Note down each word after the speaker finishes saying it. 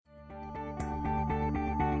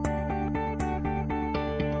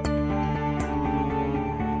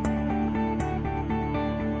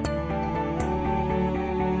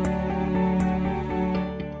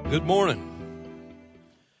Good morning.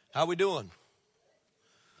 How we doing?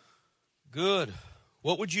 Good.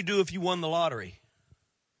 What would you do if you won the lottery?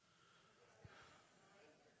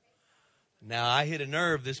 Now, I hit a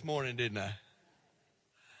nerve this morning, didn't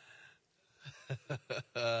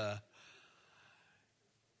I?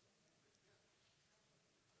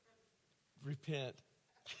 Repent.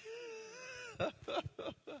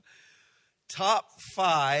 Top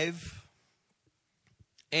 5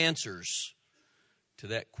 answers to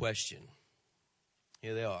that question.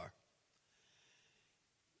 Here they are.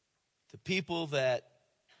 The people that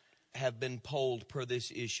have been polled per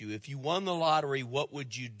this issue, if you won the lottery, what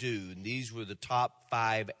would you do? And these were the top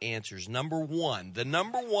 5 answers. Number 1, the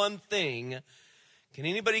number one thing, can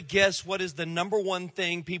anybody guess what is the number one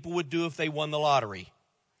thing people would do if they won the lottery?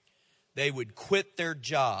 They would quit their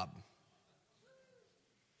job.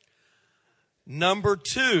 Number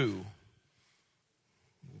 2,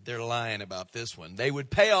 they're lying about this one. They would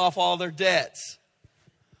pay off all their debts.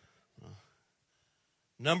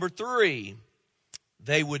 Number 3,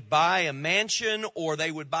 they would buy a mansion or they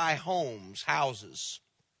would buy houses.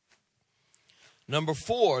 Number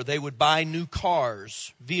 4, they would buy new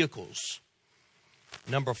cars, vehicles.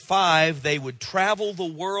 Number 5, they would travel the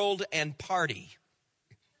world and party.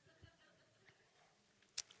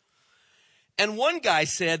 And one guy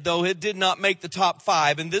said, though it did not make the top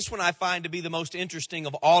 5, and this one I find to be the most interesting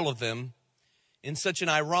of all of them, in such an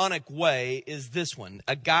ironic way, is this one.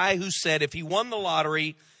 A guy who said if he won the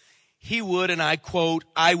lottery, he would, and I quote,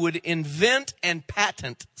 I would invent and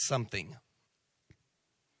patent something.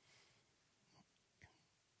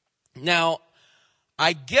 Now,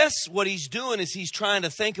 I guess what he's doing is he's trying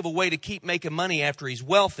to think of a way to keep making money after he's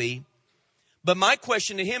wealthy. But my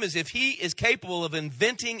question to him is, if he is capable of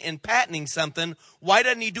inventing and patenting something, why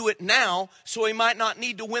doesn't he do it now so he might not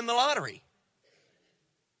need to win the lottery?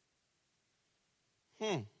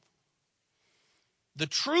 The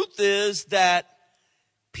truth is that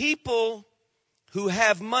people who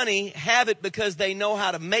have money have it because they know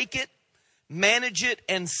how to make it, manage it,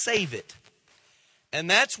 and save it. And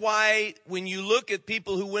that's why when you look at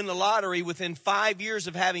people who win the lottery within 5 years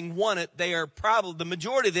of having won it, they are probably, the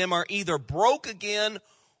majority of them are either broke again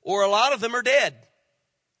or a lot of them are dead.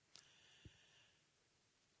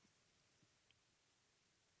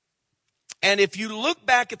 And if you look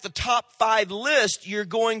back at the top 5 list, you're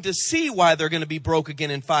going to see why they're going to be broke again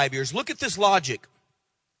in 5 years. Look at this logic.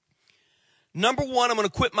 Number 1, I'm going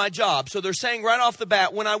to quit my job. So they're saying right off the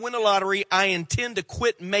bat, when I win the lottery, I intend to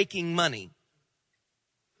quit making money.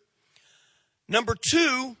 Number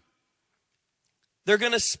 2, they're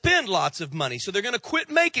going to spend lots of money. So they're going to quit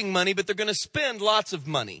making money, but they're going to spend lots of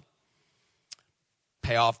money.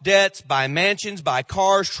 Pay off debts, buy mansions, buy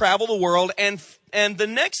cars, travel the world. And the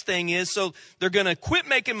next thing is, so they're going to quit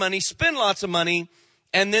making money, spend lots of money,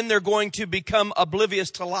 and then they're going to become oblivious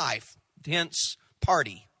to life. Hence,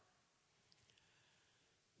 party.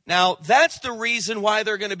 Now, that's the reason why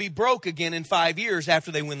they're going to be broke again in 5 years after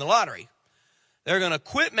they win the lottery. They're going to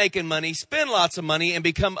quit making money, spend lots of money, and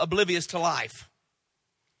become oblivious to life.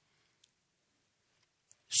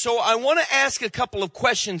 So I want to ask a couple of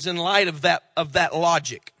questions in light of that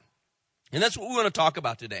logic. And that's what we want to talk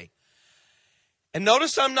about today. And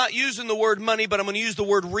notice I'm not using the word money, but I'm going to use the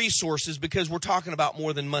word resources because we're talking about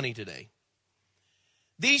more than money today.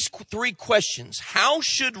 These 3 questions. How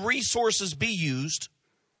should resources be used?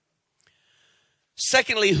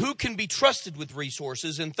 Secondly, who can be trusted with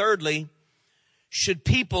resources? And thirdly, should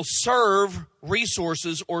people serve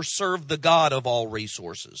resources or serve the God of all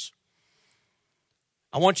resources?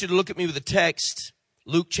 I want you to look at me with the text,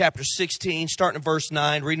 Luke chapter 16, starting at verse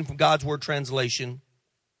 9, reading from God's Word translation.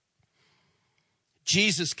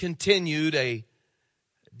 Jesus continued a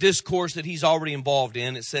discourse that he's already involved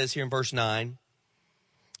in. It says here in verse 9,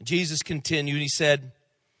 Jesus continued, he said,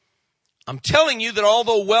 I'm telling you that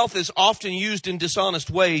although wealth is often used in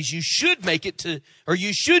dishonest ways, you should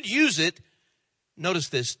use it, notice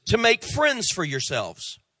this, to make friends for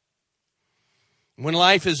yourselves. When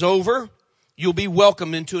life is over, you'll be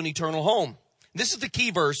welcomed into an eternal home. This is the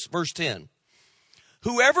key verse, verse 10.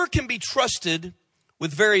 Whoever can be trusted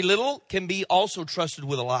with very little can be also trusted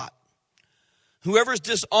with a lot. Whoever is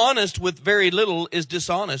dishonest with very little is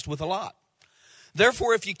dishonest with a lot.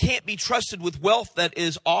 Therefore, if you can't be trusted with wealth that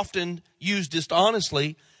is often used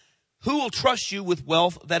dishonestly, who will trust you with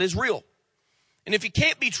wealth that is real? And if you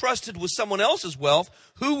can't be trusted with someone else's wealth,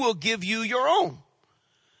 who will give you your own?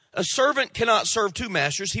 A servant cannot serve 2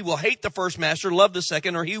 masters. He will hate the first master, love the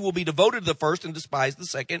second, or he will be devoted to the first and despise the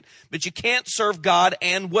second. But you can't serve God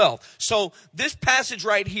and wealth. So this passage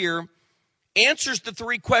right here answers the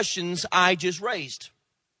 3 questions I just raised.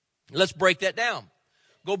 Let's break that down.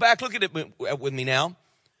 Go back, look at it with me now.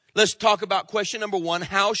 Let's talk about question number 1.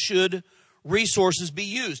 How should resources be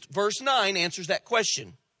used? Verse 9 answers that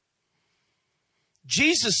question.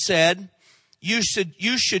 Jesus said, you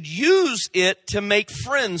should use it to make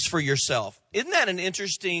friends for yourself. Isn't that an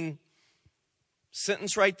interesting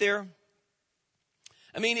sentence right there?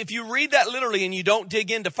 I mean, if you read that literally and you don't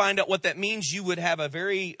dig in to find out what that means, you would have a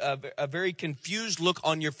very confused look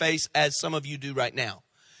on your face, as some of you do right now.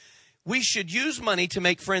 We should use money to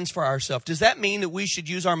make friends for ourselves. Does that mean that we should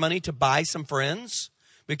use our money to buy some friends?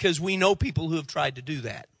 Because we know people who have tried to do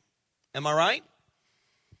that. Am I right?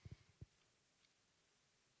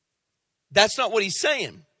 That's not what he's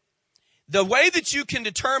saying. The way that you can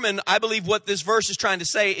determine, I believe, what this verse is trying to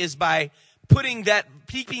say is by keeping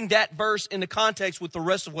that verse into context with the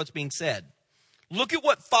rest of what's being said. Look at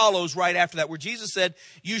what follows right after that, where Jesus said,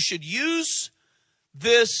 you should use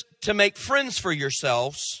this to make friends for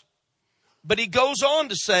yourselves. But he goes on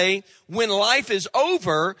to say, when life is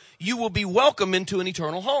over, you will be welcomed into an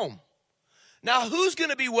eternal home. Now, who's going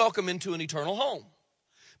to be welcomed into an eternal home?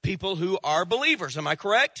 People who are believers. Am I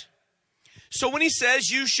correct? So when he says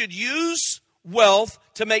you should use wealth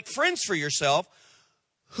to make friends for yourself,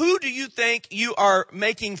 who do you think you are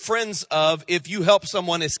making friends of if you help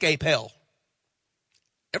someone escape hell?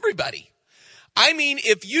 Everybody. I mean,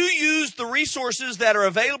 if you use the resources that are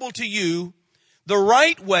available to you the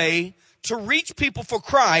right way to reach people for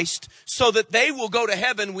Christ so that they will go to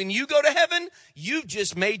heaven, when you go to heaven, you've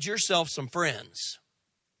just made yourself some friends.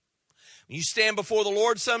 You stand before the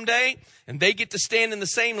Lord someday, and they get to stand in the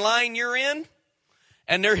same line you're in,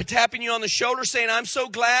 and they're tapping you on the shoulder saying, I'm so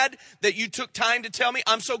glad that you took time to tell me.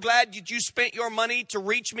 I'm so glad that you spent your money to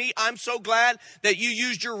reach me. I'm so glad that you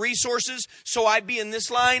used your resources so I'd be in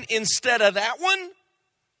this line instead of that one.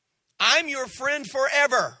 I'm your friend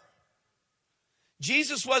forever.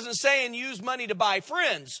 Jesus wasn't saying use money to buy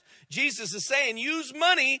friends. Jesus is saying use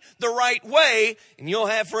money the right way, and you'll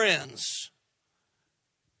have friends.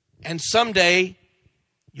 And someday,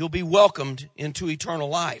 you'll be welcomed into eternal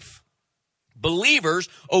life. Believers,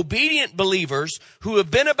 obedient believers, who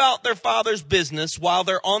have been about their Father's business while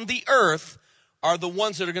they're on the earth are the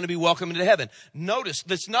ones that are going to be welcomed into heaven. Notice,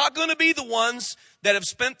 that's not going to be the ones that have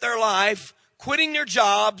spent their life quitting their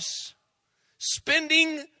jobs,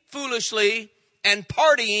 spending foolishly, and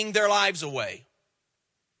partying their lives away.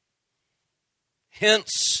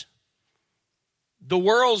 Hence, the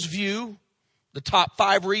world's view, the top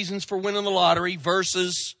 5 reasons for winning the lottery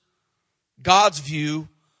versus God's view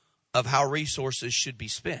of how resources should be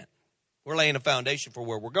spent. We're laying a foundation for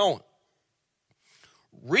where we're going.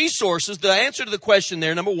 Resources, the answer to the question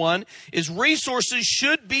there, number 1, is resources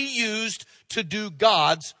should be used to do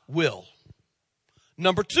God's will.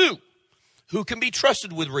 Number 2, who can be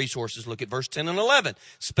trusted with resources? Look at verse 10 and 11.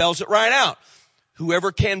 Spells it right out.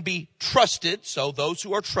 Whoever can be trusted, so those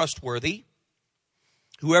who are trustworthy.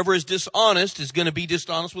 Whoever is dishonest is going to be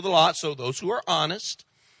dishonest with a lot, so those who are honest.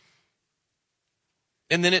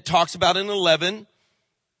 And then it talks about in 11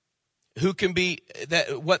 who can be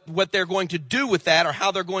that what they're going to do with that or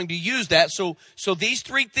how they're going to use that. So these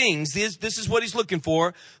 3 things, this is what he's looking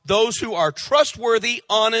for. Those who are trustworthy,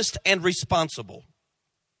 honest, and responsible.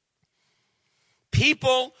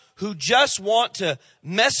 People who just want to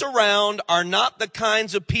mess around are not the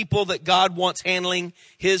kinds of people that God wants handling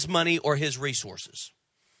his money or his resources.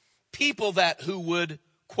 People who would,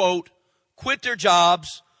 quote, quit their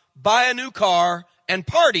jobs, buy a new car, and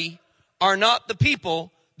party are not the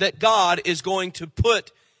people that God is going to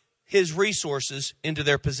put his resources into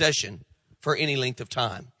their possession for any length of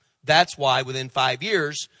time. That's why within 5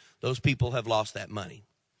 years, those people have lost that money.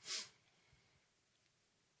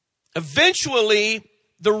 Eventually,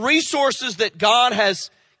 the resources that God has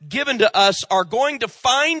given to us are going to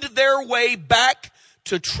find their way back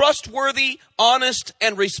to trustworthy, honest,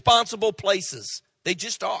 and responsible places. They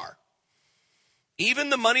just are. Even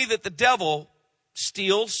the money that the devil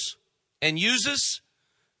steals and uses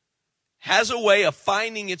has a way of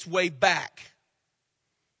finding its way back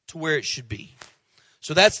to where it should be.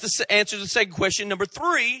 So that's the answer to the second question. Number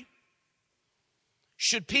 3,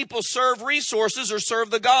 should people serve resources or serve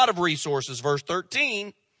the God of resources? Verse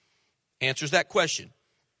 13 answers that question.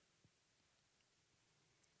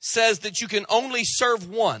 Says that you can only serve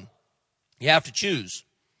one. You have to choose.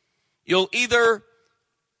 You'll either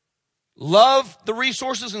love the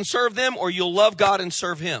resources and serve them, or you'll love God and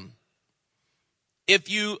serve him. If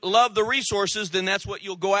you love the resources, then that's what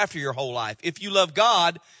you'll go after your whole life. If you love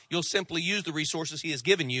God, you'll simply use the resources he has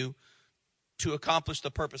given you to accomplish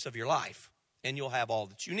the purpose of your life, and you'll have all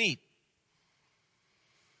that you need.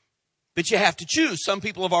 But you have to choose. Some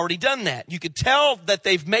people have already done that. You could tell that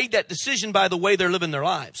they've made that decision by the way they're living their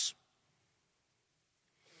lives.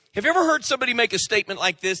 Have you ever heard somebody make a statement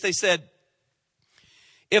like this? They said,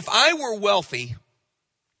 if I were wealthy,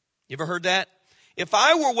 you ever heard that? If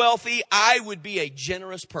I were wealthy, I would be a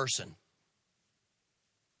generous person.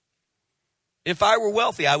 If I were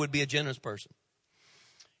wealthy, I would be a generous person.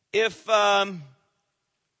 If I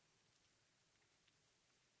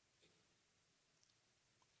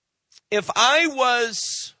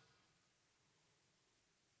was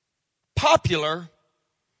popular,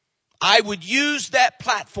 I would use that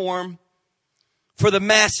platform for the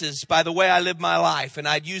masses by the way I live my life, and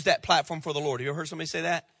I'd use that platform for the Lord. Have you ever heard somebody say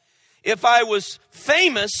that? If I was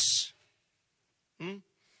famous,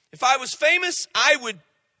 I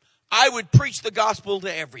would preach the gospel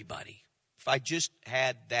to everybody if I just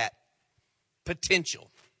had that potential.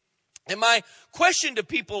 And my question to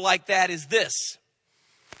people like that is this.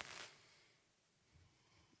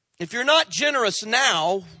 If you're not generous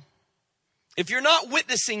now, if you're not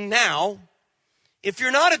witnessing now, if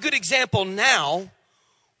you're not a good example now,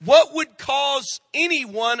 what would cause any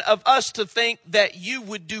one of us to think that you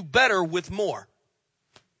would do better with more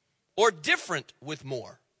or different with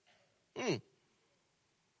more?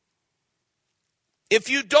 If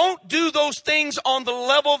you don't do those things on the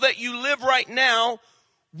level that you live right now,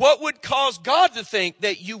 what would cause God to think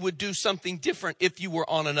that you would do something different if you were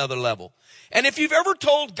on another level? And if you've ever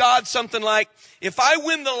told God something like, if I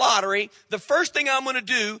win the lottery, the first thing I'm going to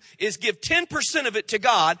do is give 10% of it to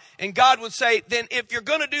God. And God would say, then if you're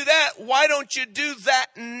going to do that, why don't you do that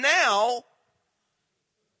now?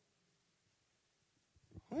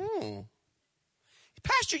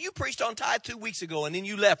 Pastor, you preached on tithe 2 weeks ago and then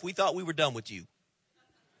you left. We thought we were done with you.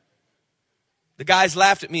 The guys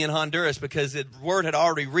laughed at me in Honduras because the word had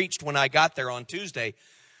already reached when I got there on Tuesday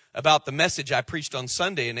about the message I preached on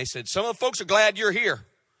Sunday. And they said, some of the folks are glad you're here.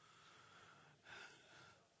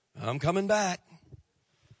 I'm coming back.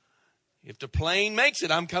 If the plane makes it,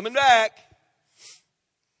 I'm coming back.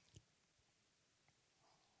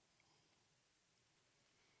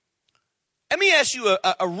 Let me ask you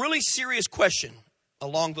a really serious question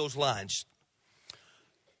along those lines.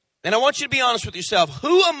 And I want you to be honest with yourself.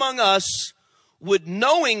 Who among us would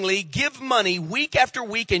knowingly give money week after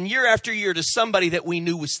week and year after year to somebody that we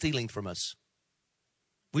knew was stealing from us?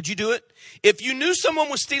 Would you do it? If you knew someone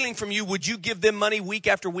was stealing from you, would you give them money week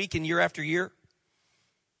after week and year after year?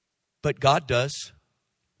 But God does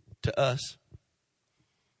to us.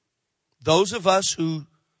 Those of us who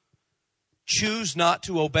choose not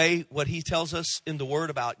to obey what he tells us in the word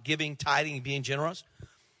about giving, tithing, and being generous,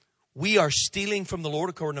 we are stealing from the Lord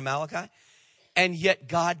according to Malachi. And yet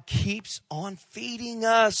God keeps on feeding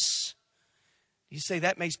us. You say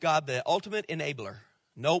that makes God the ultimate enabler.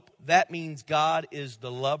 Nope, that means God is the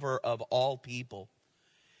lover of all people.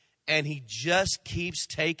 And he just keeps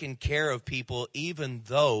taking care of people even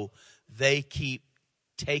though they keep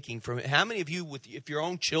taking from it. How many of you, if your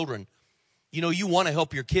own children, you want to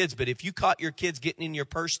help your kids, but if you caught your kids getting in your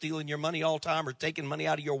purse, stealing your money all the time or taking money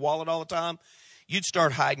out of your wallet all the time, you'd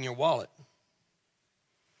start hiding your wallet.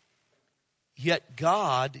 Yet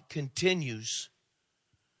God continues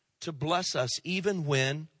to bless us even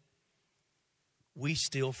when we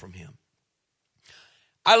steal from him.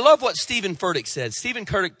 I love what Stephen Furtick said. Stephen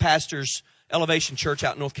Furtick pastors Elevation Church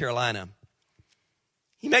out in North Carolina.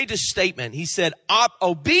 He made this statement. He said,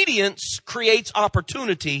 obedience creates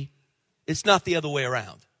opportunity. It's not the other way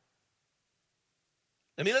around.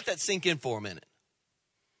 Let me let that sink in for a minute.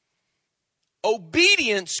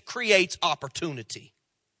 Obedience creates opportunity.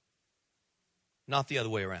 Not the other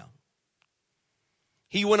way around.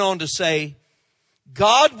 He went on to say,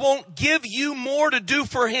 God won't give you more to do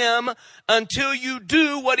for him until you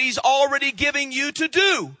do what he's already giving you to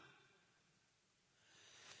do.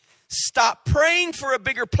 Stop praying for a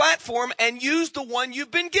bigger platform and use the one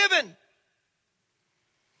you've been given.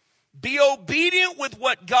 Be obedient with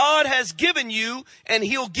what God has given you, and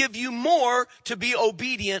he'll give you more to be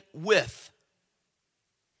obedient with.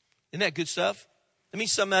 Isn't that good stuff? Let me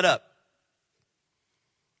sum that up.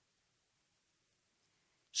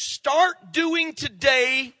 Start doing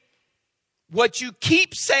today what you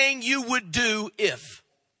keep saying you would do if.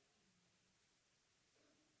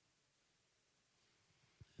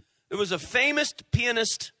 There was a famous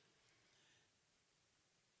pianist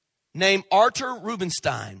named Arthur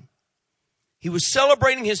Rubinstein. He was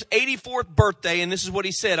celebrating his 84th birthday, and this is what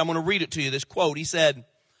he said. I'm going to read it to you, this quote. He said,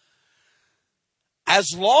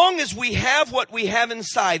 As long as we have what we have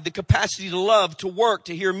inside, the capacity to love, to work,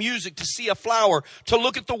 to hear music, to see a flower, to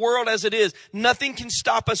look at the world as it is, nothing can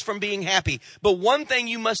stop us from being happy. But one thing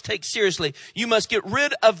you must take seriously, you must get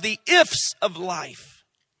rid of the ifs of life.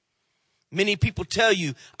 Many people tell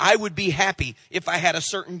you, I would be happy if I had a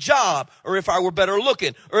certain job, or if I were better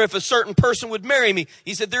looking, or if a certain person would marry me.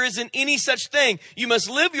 He said, there isn't any such thing. You must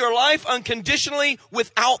live your life unconditionally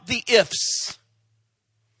without the ifs.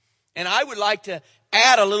 And I would like to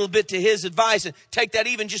add a little bit to his advice and take that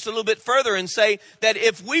even just a little bit further and say that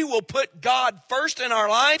if we will put God first in our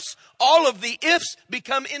lives, all of the ifs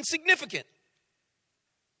become insignificant.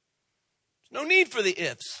 There's no need for the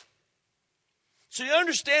ifs. So you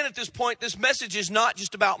understand at this point, this message is not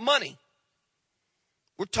just about money.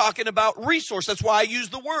 We're talking about resource. That's why I use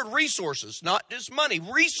the word resources, not just money,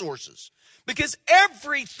 resources. Because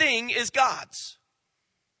everything is God's.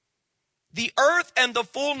 The earth and the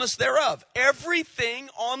fullness thereof. Everything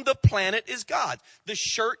on the planet is God. The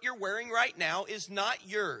shirt you're wearing right now is not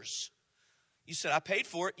yours. You said, I paid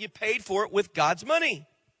for it. You paid for it with God's money.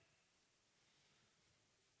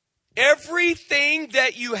 Everything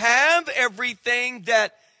that you have, everything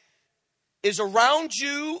that is around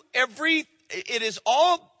you, it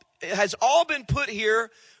has all been put here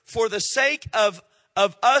for the sake of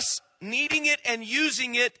us needing it and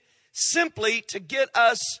using it simply to get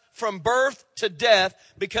us from birth to death,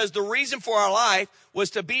 because the reason for our life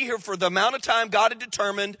was to be here for the amount of time God had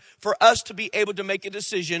determined for us to be able to make a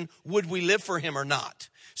decision, would we live for him or not?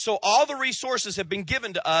 So all the resources have been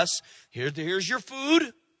given to us. Here's your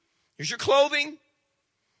food, here's your clothing,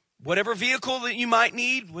 whatever vehicle that you might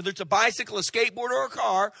need, whether it's a bicycle, a skateboard, or a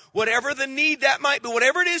car, whatever the need that might be,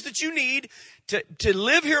 whatever it is that you need to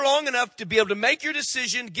live here long enough to be able to make your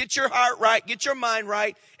decision, get your heart right, get your mind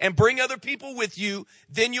right, and bring other people with you,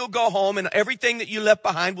 then you'll go home and everything that you left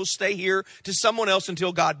behind will stay here to someone else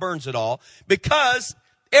until God burns it all, because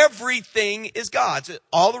everything is God's.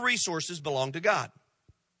 All the resources belong to God.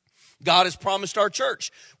 God has promised our church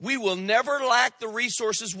we will never lack the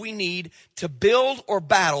resources we need to build or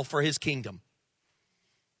battle for his kingdom.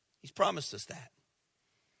 He's promised us that.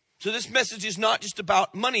 So this message is not just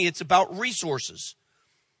about money, it's about resources.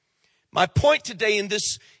 My point today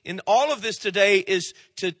in all of this today is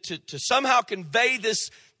to somehow convey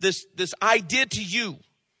this idea to you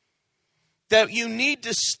that you need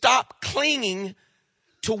to stop clinging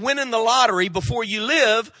to winning the lottery before you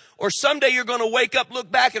live, or someday you're going to wake up,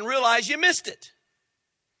 look back, and realize you missed it.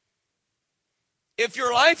 If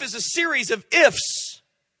your life is a series of ifs,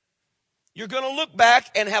 you're going to look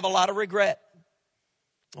back and have a lot of regret.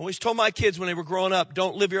 I always told my kids when they were growing up,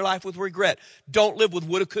 don't live your life with regret. Don't live with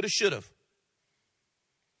woulda, coulda, shoulda.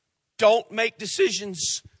 Don't make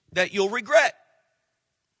decisions that you'll regret.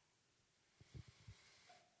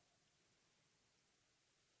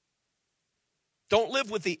 Don't live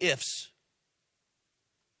with the ifs.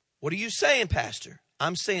 What are you saying, Pastor?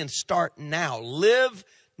 I'm saying start now. Live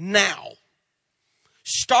now.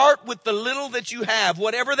 Start with the little that you have,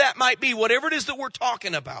 whatever that might be, whatever it is that we're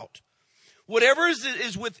talking about. Whatever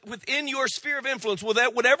is within your sphere of influence,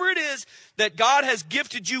 whatever it is that God has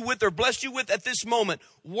gifted you with or blessed you with at this moment,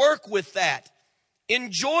 work with that.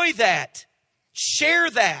 Enjoy that. Share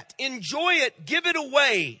that. Enjoy it. Give it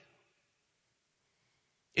away.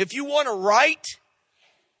 If you want to write,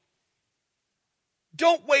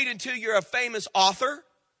 don't wait until you're a famous author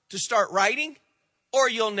to start writing, or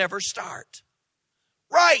you'll never start.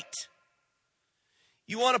 Write.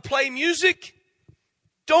 You want to play music?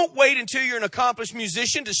 Don't wait until you're an accomplished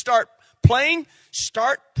musician to start playing.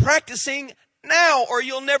 Start practicing now, or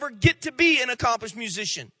you'll never get to be an accomplished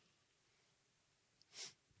musician.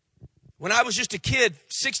 When I was just a kid,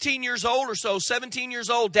 16 years old or so, 17 years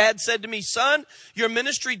old, Dad said to me, son, your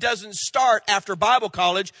ministry doesn't start after Bible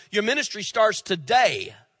college. Your ministry starts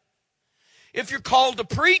today. If you're called to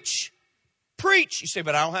preach, preach. You say,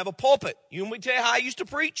 but I don't have a pulpit. You want me to tell you how I used to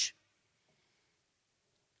preach?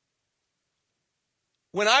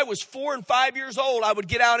 When I was 4 and 5 years old, I would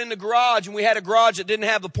get out in the garage, and we had a garage that didn't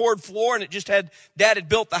have the poured floor, and it just had, Dad had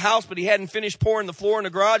built the house, but he hadn't finished pouring the floor in the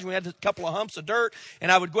garage, and we had a couple of humps of dirt,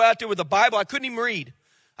 and I would go out there with a Bible. I couldn't even read.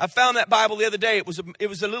 I found that Bible the other day. It was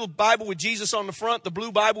a little Bible with Jesus on the front, the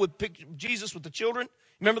blue Bible with Jesus with the children.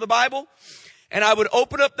 Remember the Bible? And I would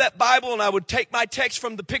open up that Bible, and I would take my text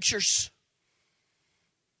from the pictures.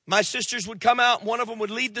 My sisters would come out, and one of them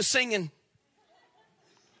would lead the singing.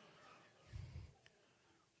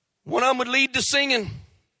 One of them would lead the singing.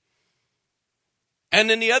 And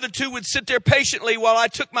then the other two would sit there patiently while I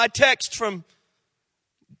took my text from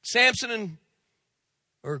Samson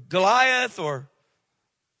or Goliath or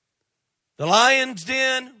the lion's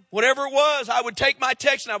den, whatever it was, I would take my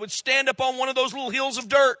text and I would stand up on one of those little hills of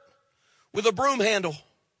dirt with a broom handle.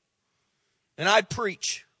 And I'd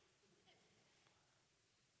preach.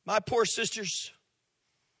 My poor sisters,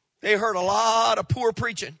 they heard a lot of poor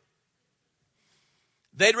preaching.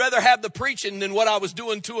 They'd rather have the preaching than what I was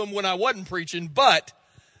doing to them when I wasn't preaching, but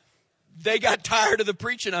they got tired of the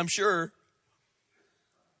preaching, I'm sure.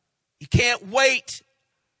 You can't wait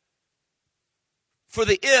for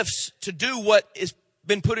the ifs to do what has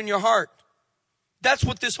been put in your heart. That's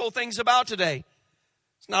what this whole thing's about today.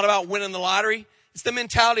 It's not about winning the lottery. It's the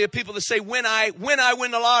mentality of people that say, when I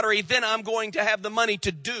win the lottery, then I'm going to have the money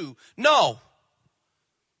to do. No.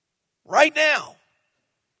 Right now.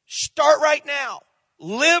 Start right now.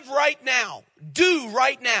 Live right now. Do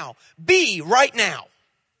right now. Be right now.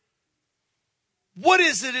 What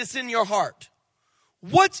is it that's in your heart?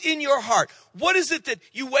 What's in your heart? What is it that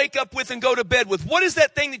you wake up with and go to bed with? What is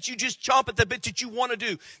that thing that you just chomp at the bit that you want to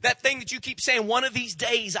do? That thing that you keep saying, one of these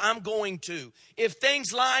days I'm going to. If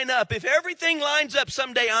things line up, if everything lines up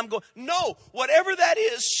someday I'm going. No, whatever that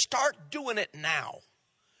is, start doing it now.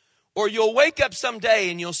 Or you'll wake up someday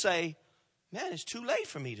and you'll say, man, it's too late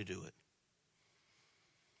for me to do it.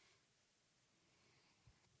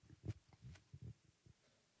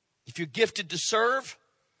 If you're gifted to serve,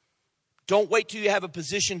 don't wait till you have a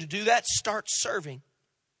position to do that. Start serving.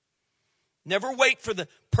 Never wait for the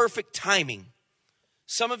perfect timing.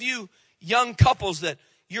 Some of you young couples that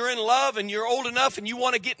you're in love and you're old enough and you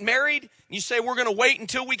want to get married, and you say, we're going to wait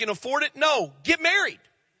until we can afford it. No, get married.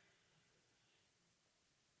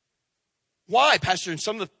 Why, Pastor? And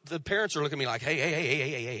some of the parents are looking at me like,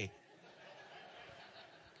 hey.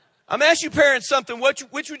 I'm asking you parents something. Which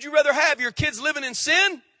would you rather have? Your kids living in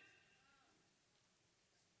sin?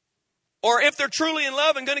 Or if they're truly in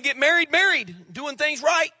love and going to get married, doing things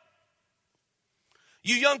right.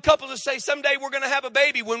 You young couples that say someday we're going to have a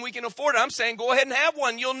baby when we can afford it. I'm saying go ahead and have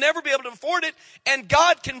one. You'll never be able to afford it. And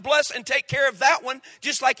God can bless and take care of that one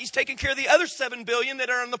just like he's taking care of the other 7 billion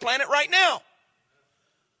that are on the planet right now.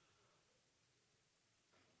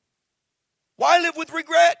 Why live with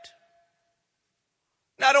regret?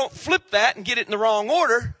 Now don't flip that and get it in the wrong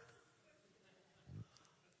order.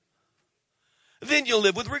 Then you'll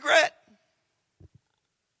live with regret.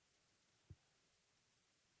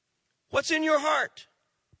 What's in your heart?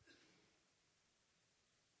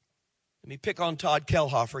 Let me pick on Todd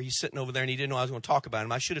Kelhofer. He's sitting over there and he didn't know I was going to talk about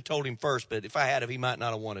him. I should have told him first, but if I had, he might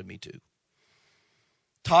not have wanted me to.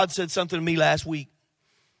 Todd said something to me last week.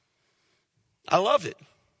 I loved it.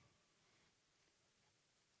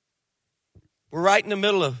 We're right in the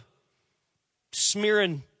middle of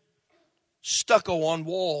smearing stucco on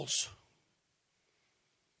walls.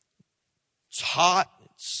 It's hot.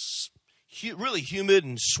 It's really humid,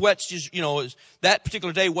 and sweat's just, that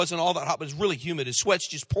particular day wasn't all that hot, but it's really humid. And sweat's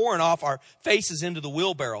just pouring off our faces into the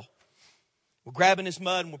wheelbarrow. We're grabbing this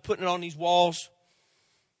mud and we're putting it on these walls.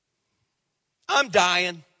 I'm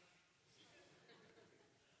dying.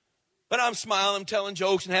 But I'm smiling, I'm telling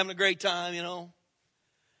jokes and having a great time,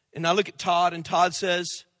 And I look at Todd, and Todd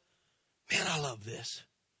says, man, I love this.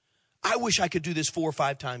 I wish I could do this 4 or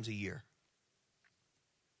 5 times a year.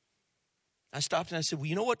 I stopped and I said, well,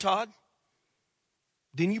 you know what, Todd?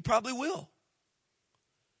 Then you probably will.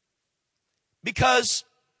 Because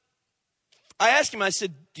I asked him, I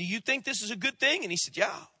said, do you think this is a good thing? And he said,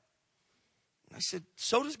 yeah. And I said,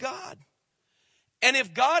 so does God. And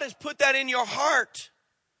if God has put that in your heart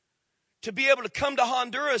to be able to come to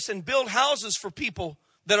Honduras and build houses for people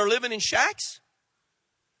that are living in shacks,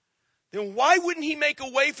 then why wouldn't he make a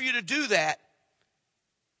way for you to do that?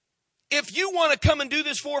 If you want to come and do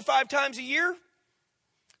this 4 or 5 times a year,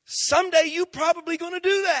 someday you're probably going to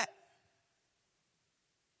do that.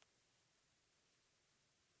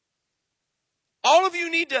 All of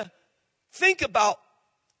you need to think about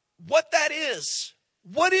what that is.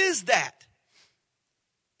 What is that?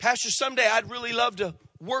 Pastor, someday I'd really love to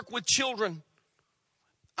work with children.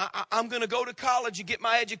 I'm going to go to college and get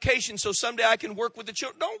my education so someday I can work with the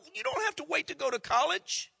children. You don't have to wait to go to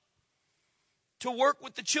college to work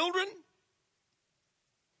with the children.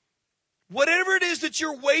 Whatever it is that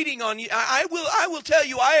you're waiting on, I will tell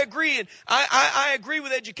you, I agree. And I agree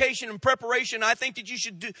with education and preparation. I think that you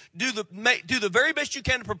should do the very best you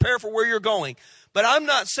can to prepare for where you're going. But I'm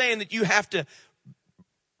not saying that you have to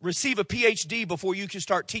receive a PhD before you can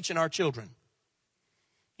start teaching our children.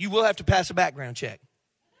 You will have to pass a background check.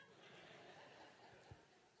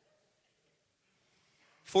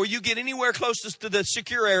 Before you get anywhere close to the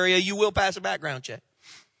secure area, you will pass a background check.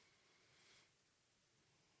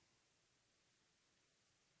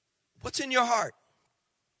 What's in your heart?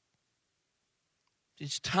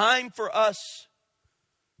 It's time for us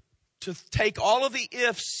to take all of the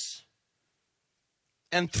ifs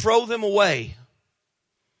and throw them away.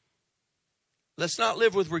 Let's not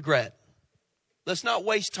live with regret. Let's not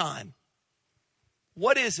waste time.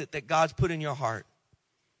 What is it that God's put in your heart?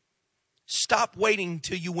 Stop waiting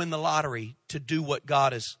till you win the lottery to do what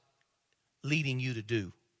God is leading you to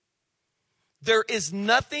do. There is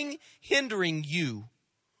nothing hindering you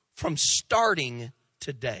from starting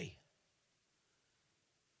today.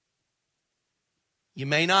 You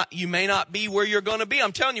may not be where you're going to be.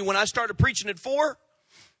 I'm telling you, when I started preaching at 4,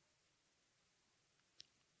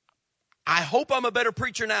 I hope I'm a better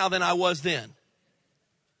preacher now than I was then.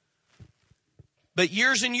 But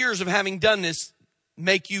years and years of having done this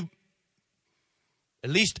make you, at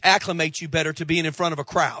least acclimate you better to being in front of a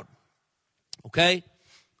crowd. Okay?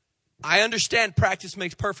 I understand practice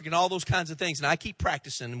makes perfect and all those kinds of things. And I keep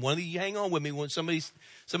practicing. And one of you hang on with me when somebody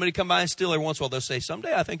come by and still every once in a while they'll say,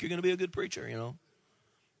 someday I think you're going to be a good preacher, you know.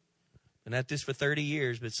 Been at this for 30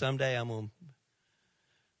 years, but someday I'm going to.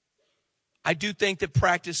 I do think that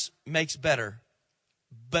practice makes better.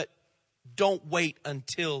 But don't wait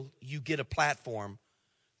until you get a platform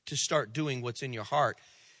to start doing what's in your heart.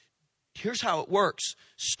 Here's how it works.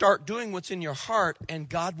 Start doing what's in your heart and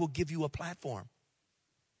God will give you a platform.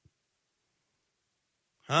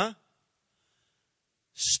 Huh?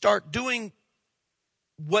 Start doing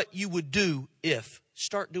what you would do if.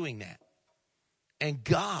 Start doing that. And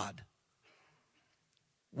God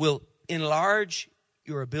will enlarge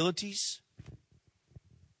your abilities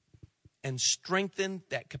and strengthen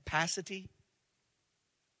that capacity.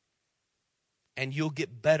 And you'll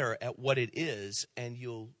get better at what it is and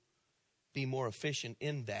you'll be more efficient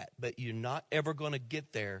in that. But you're not ever going to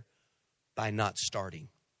get there by not starting.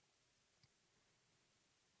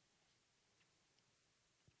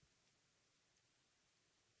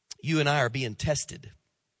 You and I are being tested.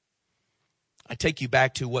 I take you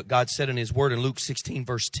back to what God said in His Word in Luke 16,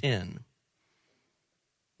 verse 10.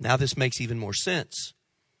 Now this makes even more sense.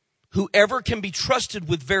 Whoever can be trusted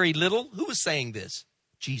with very little, who is saying this?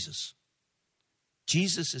 Jesus.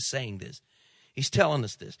 Jesus is saying this. He's telling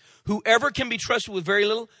us this. Whoever can be trusted with very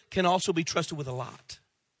little can also be trusted with a lot.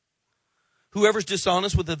 Whoever's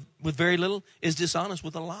dishonest with very little is dishonest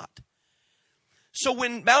with a lot. So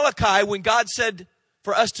when God said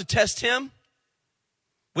for us to test Him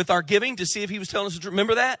with our giving to see if He was telling us the truth,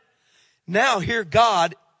 remember that? Now here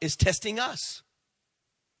God is testing us.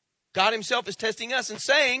 God Himself is testing us and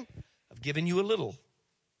saying, I've given you a little.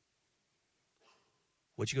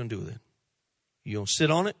 What you going to do with it? You going to sit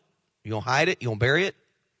on it? You going to hide it? You going to bury it?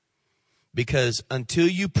 Because until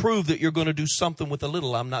you prove that you're going to do something with a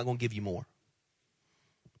little, I'm not going to give you more.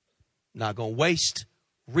 Not going to waste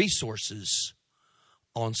resources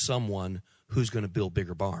on someone who's going to build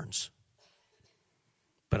bigger barns.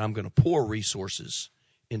 But I'm going to pour resources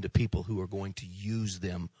into people who are going to use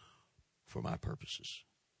them for my purposes.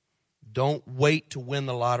 Don't wait to win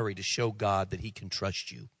the lottery to show God that He can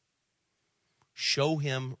trust you. Show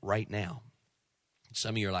Him right now.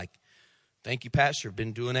 Some of you are like, thank you, Pastor.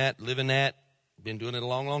 Been doing that, living that. Been doing it a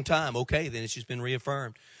long, long time. Okay, then it's just been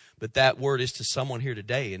reaffirmed. But that word is to someone here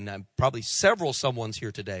today, and probably several someones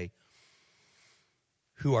here today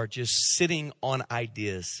who are just sitting on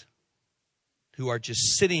ideas, who are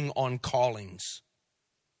just sitting on callings,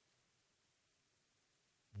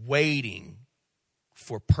 waiting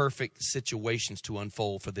for perfect situations to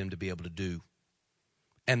unfold for them to be able to do.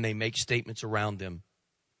 And they make statements around them.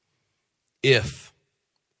 If,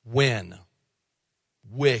 when,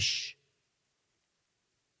 wish,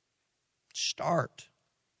 start,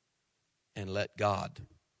 and let God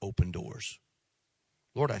open doors.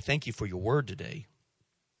 Lord, I thank you for your word today.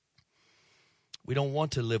 We don't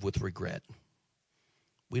want to live with regret.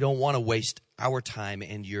 We don't want to waste our time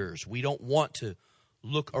and yours. We don't want to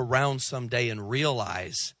look around someday and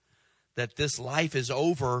realize that this life is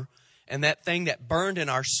over and that thing that burned in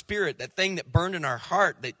our spirit, that thing that burned in our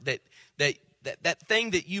heart, that thing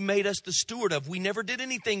that you made us the steward of, we never did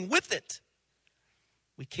anything with it.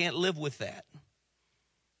 We can't live with that.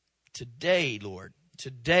 Today, Lord,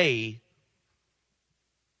 today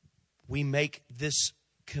we make this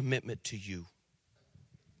commitment to you.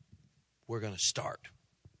 We're going to start.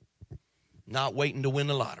 Not waiting to win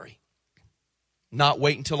the lottery. Not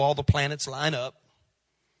wait until all the planets line up.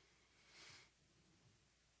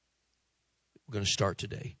 We're going to start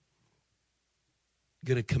today.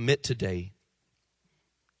 We're going to commit today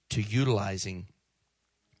to utilizing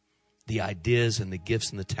the ideas and the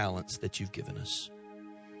gifts and the talents that you've given us.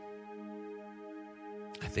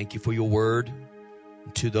 I thank you for your word.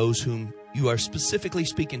 And to those whom you are specifically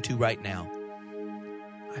speaking to right now,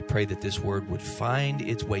 I pray that this word would find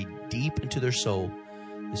its way deep into their soul,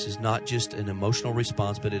 This is not just an emotional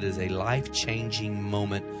response, but it is a life-changing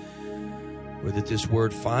moment where that this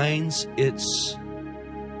word finds its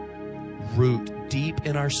root deep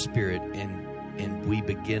in our spirit, and we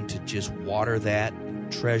begin to just water that, and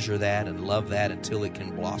treasure that, and love that until it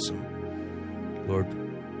can blossom. Lord,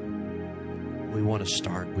 we want to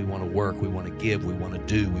start, we want to work, we want to give, we want to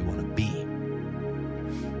do, we want to be.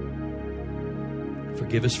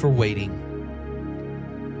 Forgive us for waiting,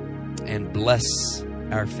 and bless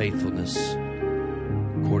our faithfulness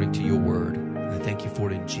according to your word. I thank you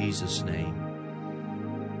for it in Jesus' name.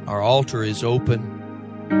 Our altar is open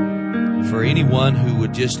for anyone who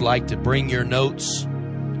would just like to bring your notes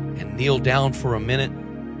and kneel down for a minute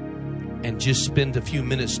and just spend a few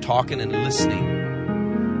minutes talking and listening.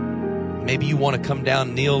 Maybe you want to come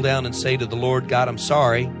down, kneel down, and say to the Lord, God, I'm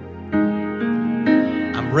sorry.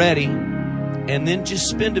 I'm ready. And then just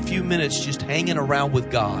spend a few minutes just hanging around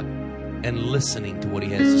with God and listening to what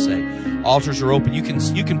He has to say. Altars are open. You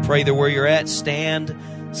can pray there where you're at. Stand,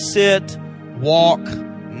 sit, walk,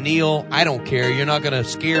 kneel. I don't care. You're not going to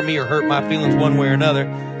scare me or hurt my feelings one way or another.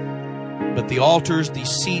 But the altars, the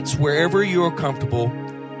seats, wherever you're comfortable,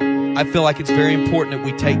 I feel like it's very important that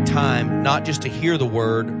we take time not just to hear the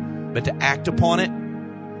word, but to act upon it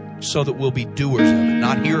so that we'll be doers of it.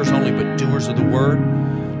 Not hearers only, but doers of the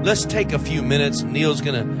word. Let's take a few minutes. Neil's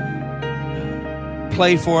going to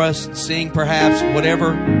play for us, sing perhaps,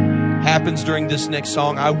 whatever happens during this next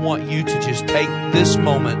song. I want you to just take this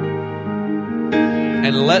moment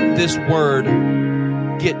and let this word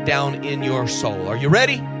get down in your soul. Are you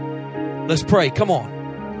ready? Let's pray. Come on.